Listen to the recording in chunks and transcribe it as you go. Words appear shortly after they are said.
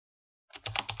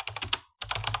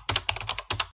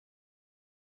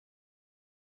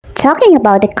Talking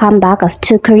about the comeback of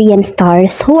two Korean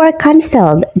stars who are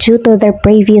cancelled due to their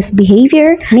previous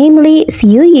behavior, namely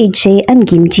Seo Yea and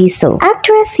Jisoo.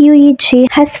 Actress Seo Yea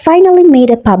has finally made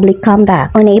a public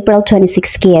comeback. On April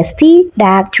 26 KST, the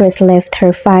actress left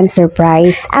her fans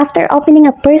surprised after opening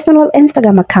a personal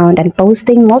Instagram account and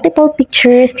posting multiple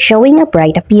pictures showing a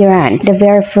bright appearance. The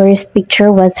very first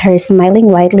picture was her smiling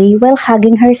widely while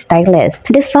hugging her stylist.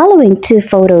 The following two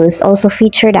photos also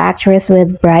featured the actress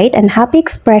with bright and happy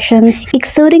expressions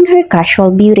exuding her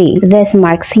casual beauty. This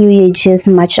marks Seo Ye's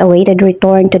much-awaited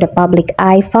return to the public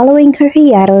eye following her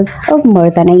hiatus of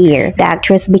more than a year. The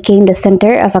actress became the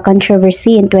center of a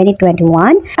controversy in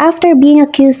 2021 after being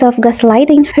accused of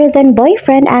gaslighting her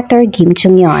then-boyfriend actor Kim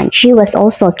Chung-yeon. She was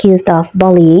also accused of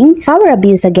bullying, power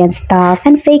abuse against staff,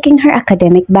 and faking her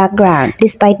academic background.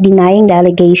 Despite denying the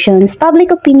allegations,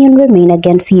 public opinion remained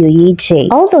against Seo Yea.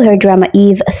 Although her drama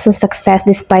Eve saw success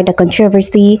despite the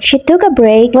controversy, she took a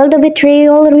break while the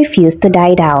vitriol refused to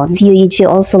die down. Seo Yea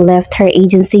also left her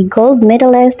agency gold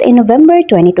medalist in November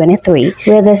 2023.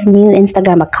 With this new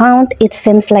Instagram account, it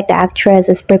seems like the actress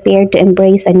is prepared to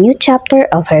embrace a new chapter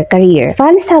of her career.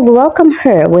 Fans have welcomed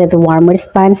her with warm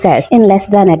responses. In less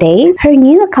than a day, her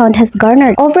new account has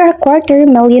garnered over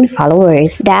 250,000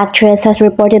 followers. The actress has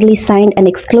reportedly signed an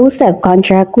exclusive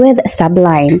contract with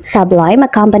Sublime. Sublime, a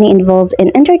company involved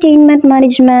in entertainment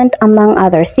management, among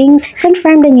other things,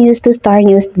 confirmed the news to Star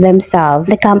News themselves.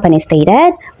 The company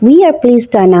stated, "We are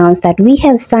pleased to announce that we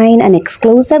have signed an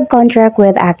exclusive contract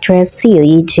with actress Seo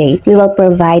Yea. We will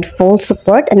provide full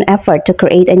support and effort to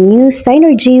create a new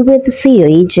synergy with Seo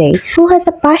Yea, who has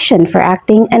a passion for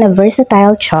acting and a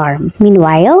versatile charm."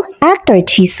 Meanwhile, actor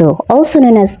Jisoo, also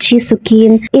known as Jisoo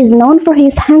Kim, is known for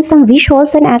his handsome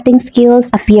visuals and acting skills,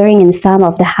 appearing in some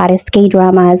of the hottest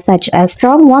K-dramas such as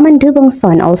Strong Woman Do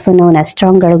Bongson, also known as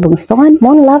Strong Girl Bongson,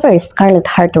 Moon Lovers Scarlet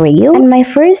Heart Ryu, and My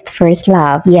First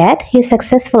Love. Yet, his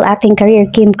successful acting career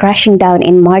came crashing down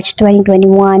in March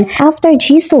 2021 after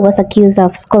Jisoo was accused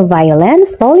of school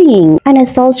violence, bullying, and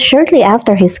assault shortly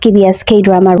after his KBS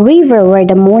K-drama River Where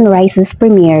the Moon Rises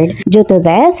premiered. Due to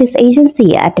this, his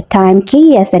agency, at the time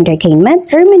KES Entertainment,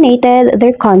 terminated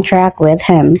their contract with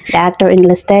him. The actor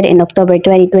enlisted in October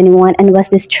 2021 and was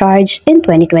discharged in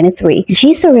 2023.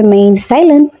 Jisoo remained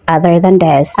silent other than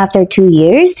this. After 2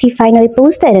 years, he finally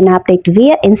posted an update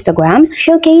via Instagram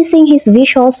showcasing his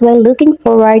visuals while looking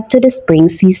forward to the spring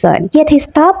season. Yet he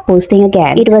stopped posting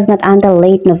again. It was not until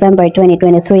late November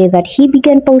 2023 that he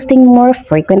began posting more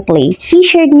frequently. He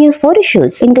shared new photo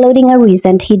shoots, including a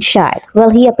recent headshot. While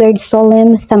he appeared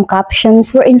solemn, some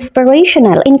captions were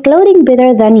inspirational, including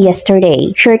 "Better Than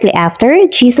Yesterday." Shortly after,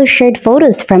 Jisoo shared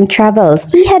photos from travels.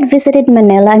 He had visited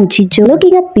Manila and Jeju,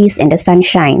 looking at peace in the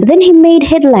sunshine. Then he made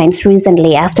headlines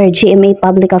recently after GMA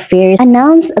Public Affairs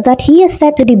announced that he is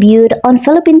set to debut on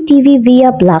Philippine TV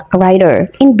via Black Rider.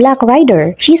 In Black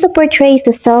Rider, Jisoo portrays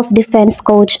the self-defense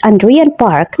coach Andrian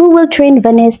Park, who will train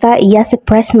Vanessa Yasip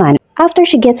Pressman after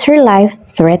she gets her life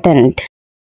threatened.